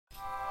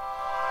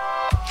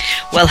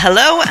Well,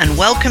 hello and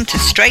welcome to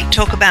Straight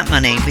Talk About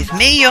Money with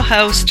me, your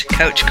host,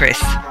 Coach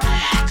Chris.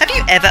 Have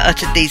you ever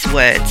uttered these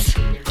words?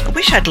 I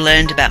wish I'd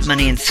learned about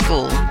money in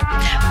school.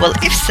 Well,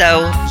 if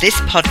so, this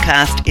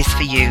podcast is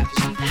for you.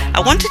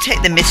 I want to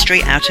take the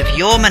mystery out of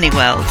your money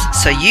world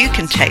so you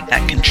can take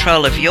back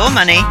control of your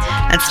money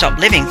and stop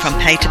living from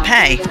pay to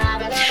pay.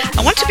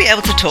 I want to be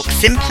able to talk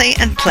simply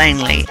and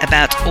plainly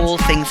about all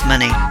things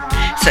money.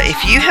 So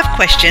if you have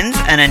questions,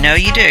 and I know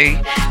you do,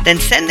 then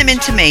send them in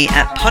to me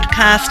at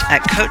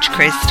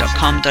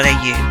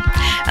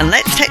podcast@coachchris.com.au. And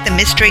let's take the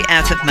mystery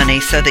out of money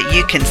so that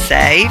you can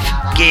save,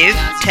 give,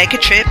 take a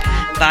trip,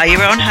 buy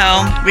your own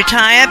home,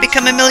 retire,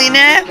 become a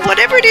millionaire,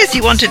 whatever it is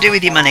you want to do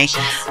with your money.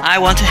 I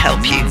want to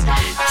help you.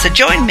 So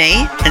join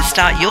me and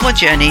start your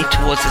journey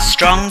towards a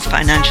strong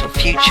financial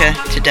future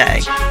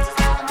today.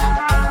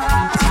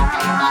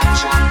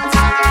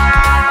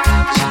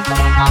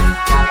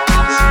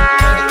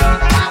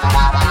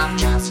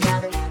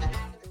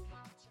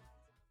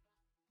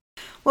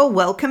 Well,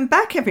 welcome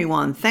back,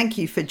 everyone. Thank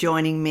you for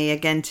joining me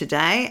again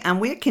today. And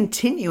we're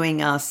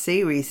continuing our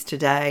series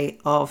today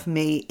of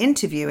me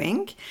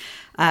interviewing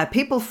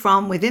people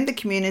from within the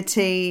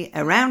community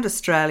around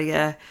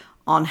Australia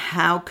on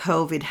how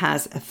COVID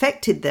has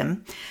affected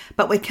them.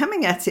 But we're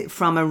coming at it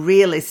from a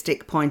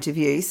realistic point of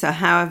view. So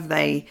how have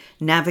they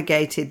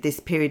navigated this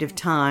period of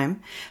time,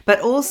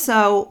 but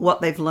also what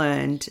they've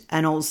learned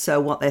and also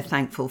what they're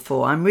thankful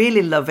for. I'm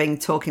really loving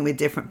talking with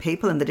different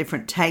people and the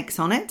different takes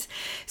on it.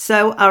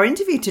 So our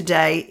interview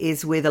today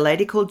is with a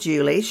lady called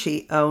Julie.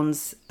 She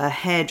owns a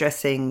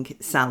hairdressing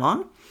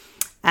salon.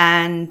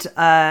 And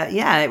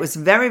it was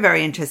very,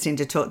 very interesting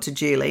to talk to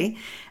Julie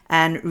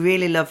and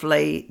really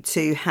lovely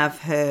to have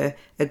her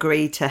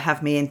agree to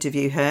have me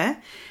interview her.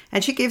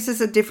 And she gives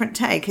us a different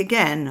take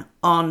again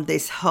on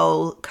this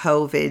whole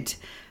COVID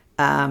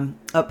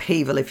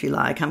upheaval, if you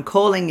like. I'm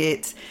calling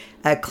it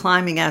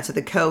climbing out of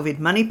the COVID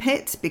money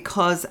pit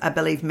because I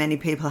believe many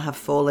people have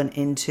fallen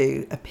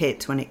into a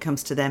pit when it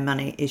comes to their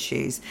money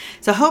issues.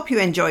 So I hope you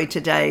enjoyed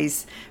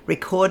today's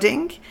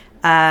recording.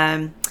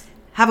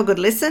 Have a good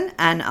listen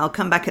and I'll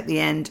come back at the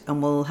end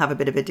and we'll have a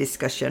bit of a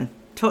discussion.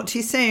 Talk to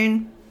you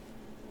soon.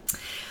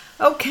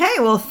 Okay,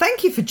 well,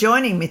 thank you for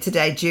joining me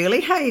today, Julie.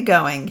 How are you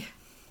going?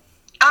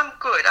 I'm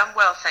good. I'm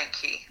well,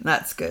 thank you.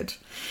 That's good.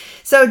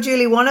 So,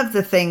 Julie, one of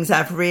the things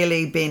I've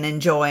really been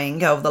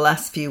enjoying over the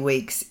last few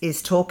weeks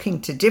is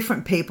talking to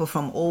different people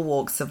from all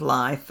walks of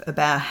life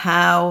about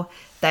how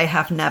they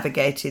have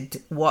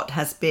navigated what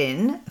has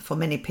been, for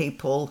many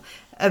people,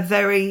 a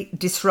very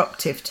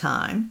disruptive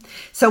time.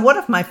 So one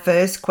of my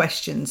first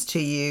questions to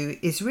you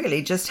is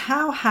really just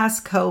how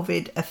has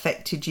COVID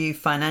affected you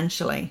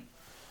financially?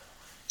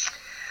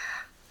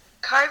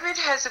 COVID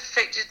has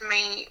affected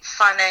me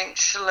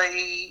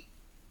financially,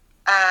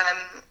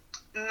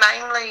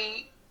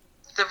 mainly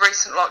the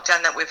recent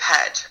lockdown that we've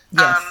had.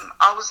 Yes.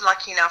 I was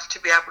lucky enough to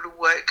be able to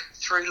work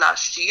through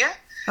last year.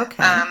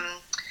 Okay.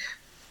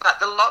 But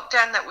the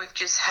lockdown that we've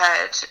just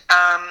had,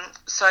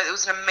 so there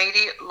was an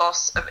immediate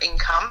loss of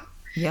income.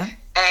 Yeah.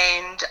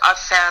 And I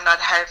found I'd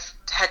had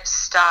to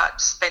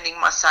start spending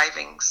my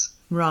savings.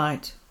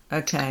 Right.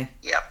 Okay.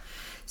 Yep.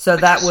 So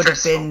that would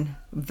have been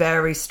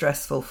very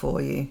stressful for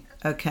you.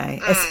 Okay.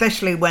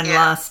 Especially when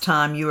last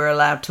time you were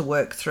allowed to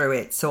work through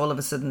it. So all of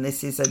a sudden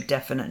this is a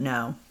definite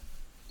no.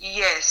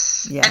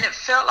 Yes. Yeah. And it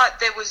felt like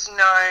there was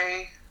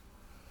no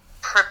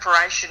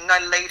preparation, no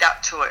lead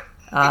up to it.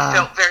 It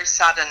felt very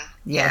sudden.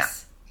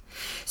 Yes.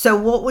 So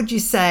what would you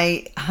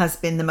say has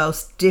been the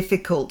most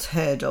difficult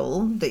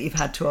hurdle that you've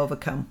had to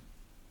overcome?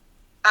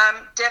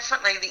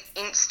 Definitely the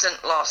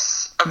instant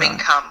loss of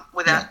income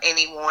without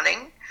any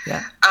warning.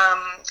 Yeah.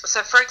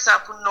 So, for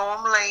example,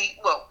 normally,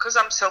 because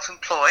I'm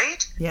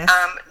self-employed, yes.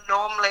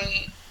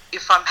 Normally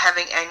if I'm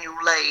having annual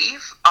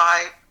leave,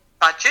 I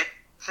budget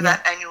for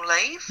that annual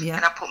leave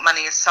and I put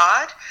money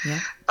aside.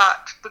 Yeah.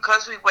 But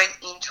because we went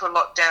into a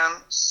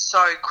lockdown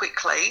so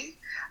quickly,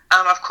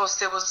 of course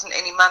there wasn't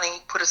any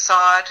money put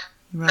aside.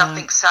 Right.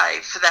 Nothing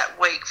saved for that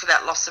week for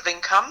that loss of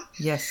income.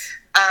 Yes.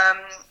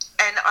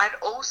 And I'd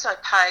also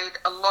paid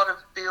a lot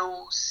of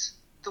bills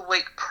the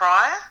week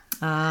prior.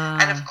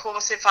 And of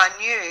course, if I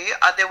knew,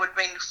 there would have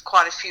been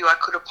quite a few I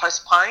could have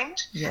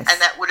postponed. Yes.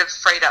 And that would have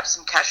freed up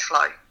some cash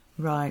flow.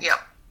 Right.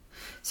 Yep.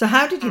 So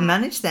how did you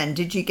manage then?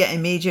 Did you get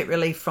immediate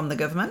relief from the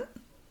government?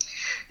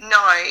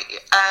 No.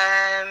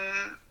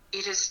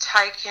 It has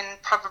taken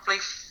probably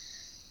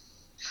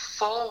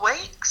 4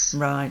 weeks.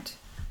 Right.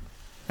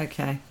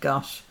 Okay.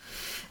 Gosh.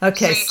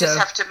 Okay, so you just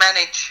have to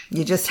manage.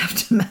 You just have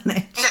to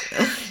manage.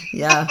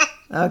 Yeah.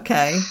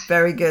 Okay.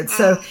 Very good.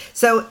 So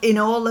in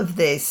all of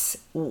this,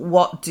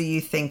 what do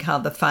you think are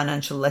the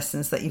financial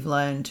lessons that you've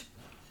learned?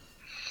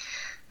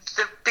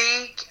 The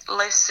big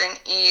lesson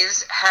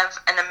is have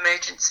an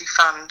emergency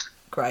fund.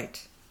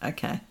 Great.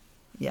 Okay.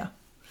 Yeah.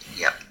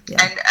 Yep.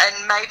 Yeah. And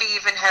maybe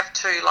even have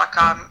 2. Like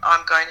I'm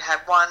going to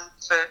have one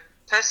for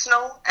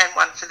personal and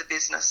one for the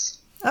business.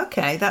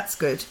 Okay, that's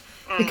good.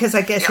 Because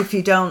I guess if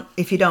you don't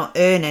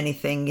earn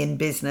anything in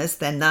business,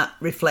 then that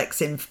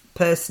reflects in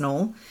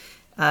personal,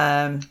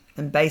 And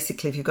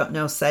basically, if you've got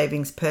no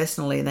savings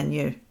personally, then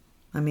you're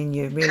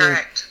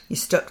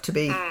stuck to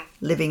be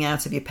living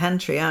out of your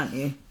pantry, aren't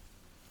you?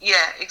 Yeah,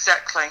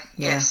 exactly.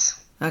 Yeah.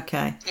 Yes.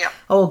 Okay. Yeah.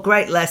 Oh,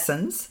 great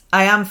lessons.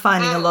 I am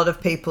finding a lot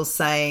of people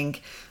saying,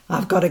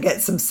 I've got to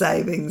get some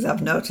savings.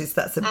 I've noticed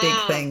that's a big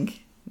thing.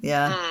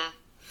 Yeah.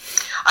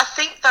 I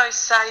think those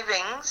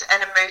savings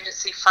and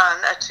emergency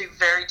fund are two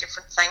very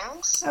different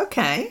things.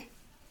 Okay.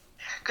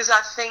 Because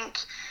I think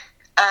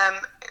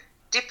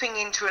dipping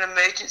into an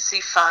emergency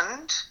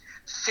fund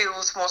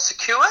feels more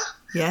secure.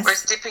 Yes.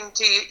 Whereas dipping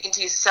into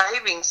your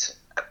savings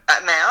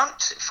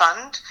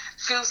fund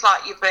feels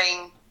like you're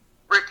being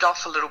ripped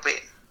off a little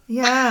bit.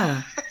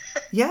 Yeah.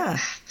 Yeah.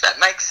 That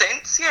makes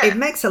sense, yeah. It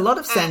makes a lot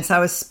of sense. I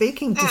was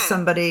speaking to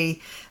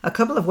somebody a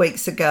couple of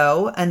weeks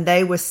ago, and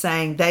they were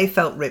saying they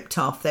felt ripped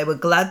off. They were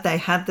glad they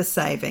had the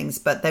savings,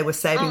 but they were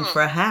saving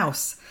for a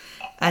house.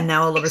 And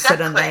now all of a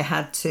sudden they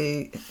had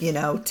to,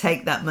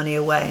 take that money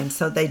away. And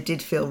so they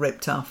did feel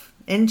ripped off.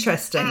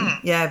 Interesting.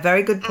 Yeah,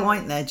 very good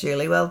point there,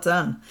 Julie. Well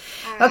done.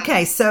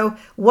 Okay, so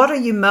what are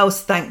you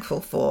most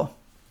thankful for?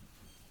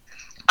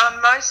 I'm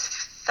most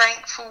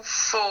thankful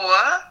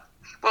for...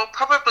 Well,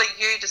 probably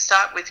you to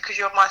start with, because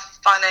you're my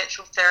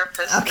financial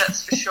therapist,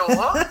 that's for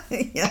sure.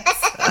 Yes.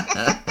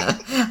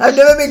 I've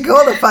never been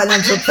called a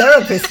financial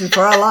therapist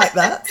before. I like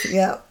that.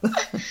 Yeah.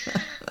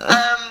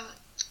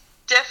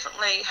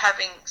 Definitely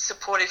having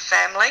supportive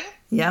family.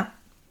 Yeah.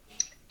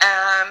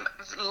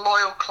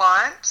 Loyal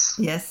clients.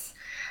 Yes.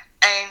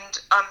 And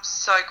I'm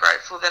so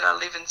grateful that I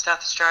live in South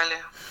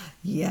Australia.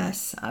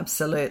 Yes,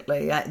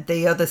 absolutely.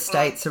 The other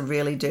states are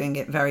really doing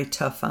it very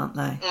tough, aren't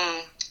they?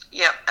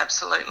 Yep,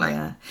 absolutely.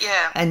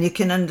 Yeah. And you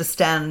can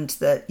understand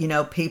that,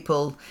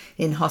 people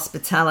in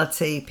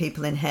hospitality,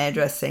 people in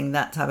hairdressing,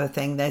 that type of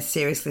thing, they're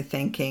seriously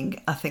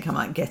thinking, I think I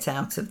might get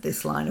out of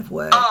this line of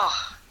work. Oh,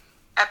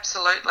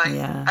 absolutely.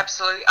 Yeah.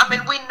 Absolutely. I mean,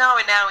 we know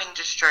in our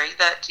industry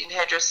that in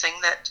hairdressing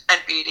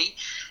and beauty,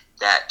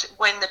 that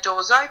when the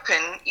doors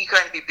open, you're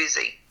going to be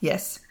busy.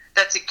 Yes.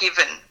 That's a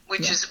given,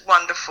 which is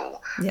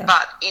wonderful. Yeah.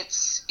 But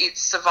it's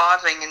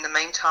surviving in the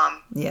meantime.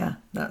 Yeah,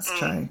 that's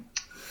true.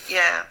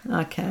 Yeah.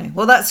 Okay.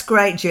 Well, that's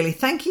great, Julie.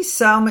 Thank you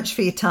so much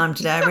for your time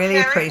today. I really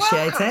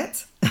appreciate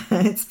it.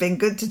 It's been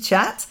good to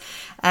chat.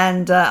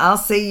 And I'll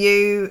see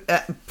you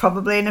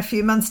probably in a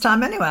few months'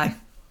 time anyway.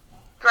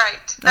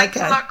 Great. Thanks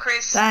a lot,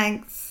 Chris.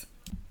 Thanks.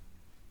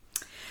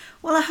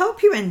 Well, I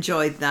hope you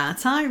enjoyed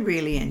that. I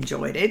really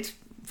enjoyed it.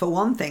 For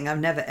one thing, I've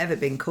never ever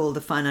been called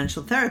a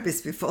financial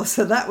therapist before,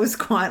 so that was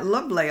quite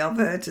lovely of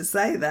her to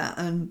say that.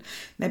 And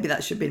maybe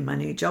that should be my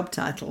new job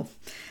title.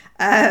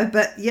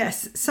 But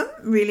yes, some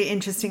really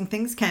interesting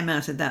things came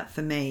out of that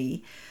for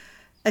me,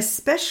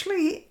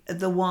 especially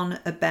the one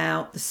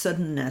about the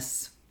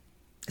suddenness.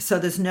 So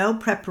there's no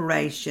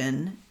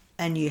preparation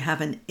and you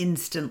have an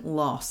instant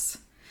loss.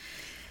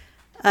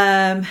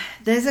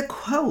 There's a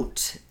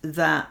quote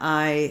that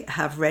I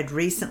have read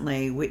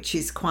recently, which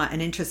is quite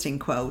an interesting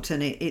quote,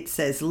 and it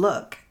says,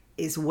 luck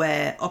is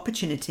where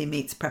opportunity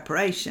meets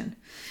preparation.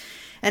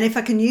 And if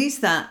I can use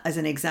that as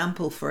an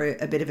example for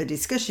a bit of a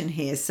discussion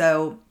here.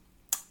 So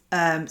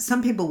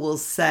some people will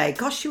say,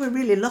 gosh, you were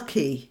really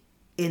lucky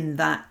in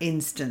that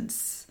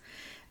instance.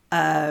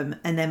 And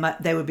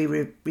they would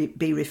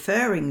be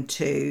referring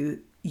to,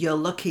 you're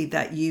lucky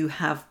that you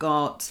have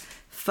got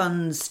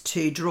funds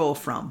to draw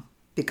from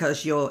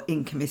because your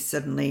income is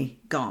suddenly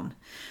gone.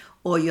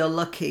 Or you're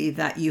lucky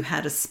that you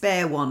had a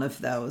spare one of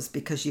those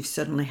because you've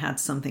suddenly had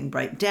something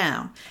break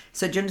down.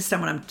 So do you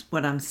understand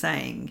what I'm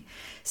saying?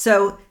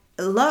 So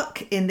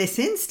luck in this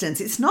instance,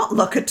 it's not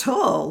luck at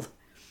all.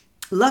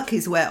 Luck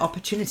is where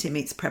opportunity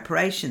meets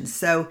preparation.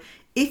 So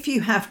if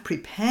you have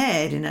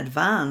prepared in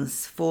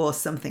advance for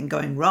something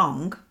going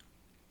wrong,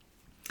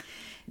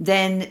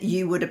 then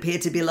you would appear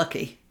to be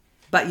lucky.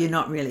 But you're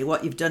not really.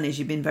 What you've done is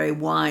you've been very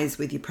wise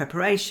with your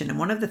preparation. And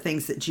one of the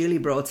things that Julie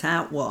brought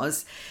out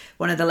was,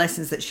 one of the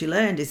lessons that she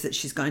learned is that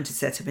she's going to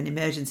set up an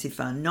emergency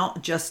fund,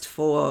 not just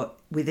for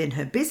within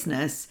her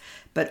business,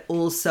 but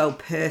also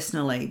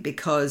personally,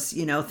 because,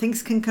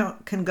 things can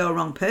go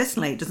wrong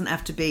personally. It doesn't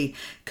have to be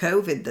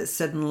COVID that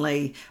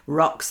suddenly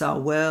rocks our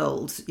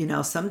world.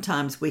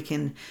 Sometimes we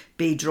can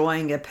be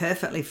drawing a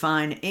perfectly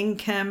fine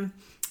income,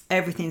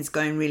 everything's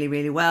going really,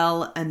 really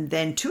well, and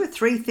then 2 or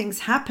 3 things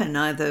happen,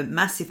 either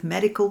massive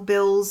medical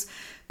bills,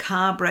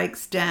 car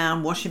breaks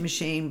down, washing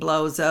machine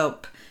blows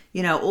up,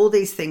 all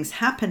these things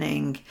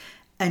happening,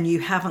 and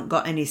you haven't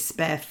got any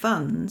spare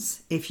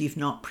funds if you've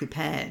not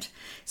prepared.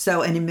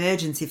 So an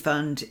emergency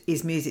fund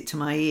is music to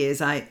my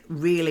ears. I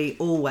really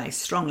always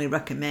strongly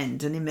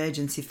recommend an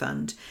emergency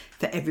fund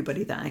for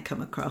everybody that I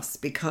come across,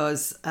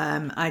 because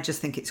I just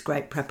think it's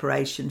great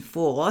preparation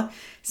for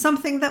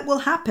something that will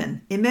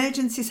happen.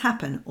 Emergencies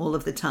happen all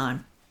of the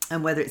time.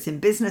 And whether it's in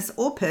business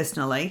or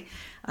personally,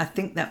 I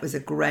think that was a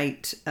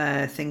great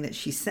thing that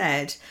she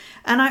said.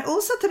 And I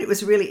also thought it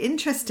was really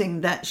interesting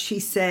that she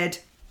said,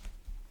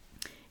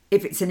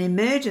 if it's an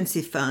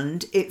emergency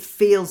fund, it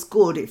feels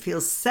good. It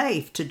feels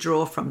safe to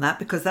draw from that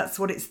because that's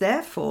what it's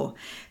there for.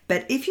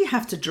 But if you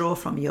have to draw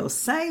from your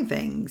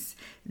savings,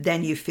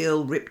 then you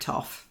feel ripped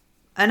off.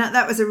 And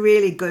that was a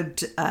really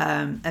good,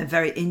 a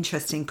very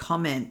interesting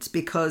comment,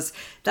 because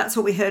that's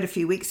what we heard a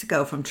few weeks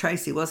ago from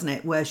Tracy, wasn't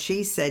it? Where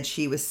she said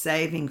she was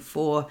saving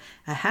for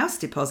a house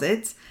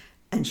deposit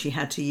and she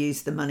had to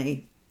use the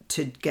money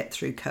to get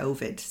through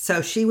COVID.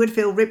 So she would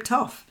feel ripped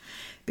off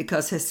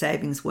because her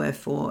savings were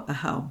for a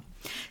home.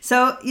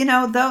 So, you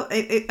know, though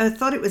I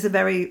thought it was a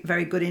very,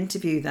 very good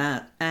interview,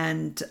 that,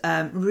 and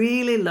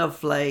really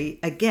lovely.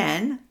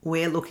 Again,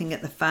 we're looking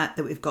at the fact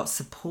that we've got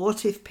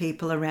supportive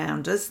people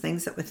around us,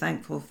 things that we're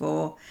thankful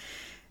for.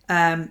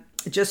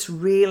 Just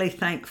really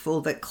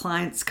thankful that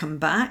clients come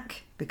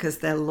back because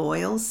they're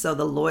loyal. So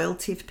the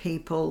loyalty of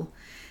people,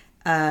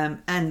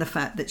 and the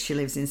fact that she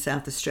lives in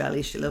South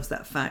Australia, she loves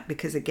that fact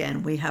because,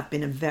 again, we have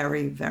been a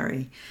very,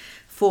 very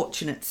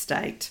fortunate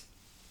state.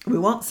 We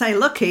won't say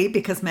lucky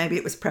because maybe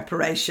it was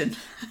preparation.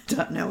 I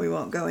don't know. We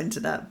won't go into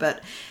that.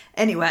 But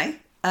anyway,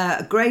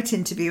 a great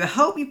interview. I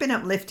hope you've been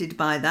uplifted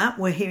by that.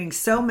 We're hearing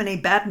so many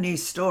bad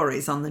news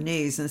stories on the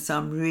news. And so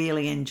I'm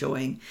really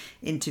enjoying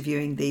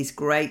interviewing these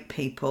great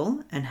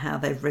people and how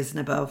they've risen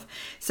above.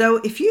 So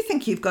if you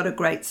think you've got a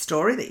great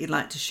story that you'd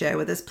like to share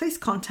with us, please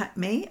contact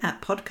me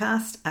at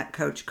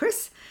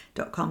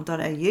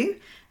podcast@coachchris.com.au.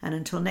 And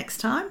until next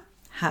time,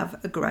 have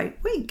a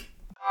great week.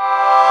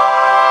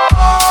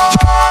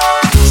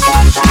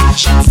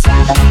 Just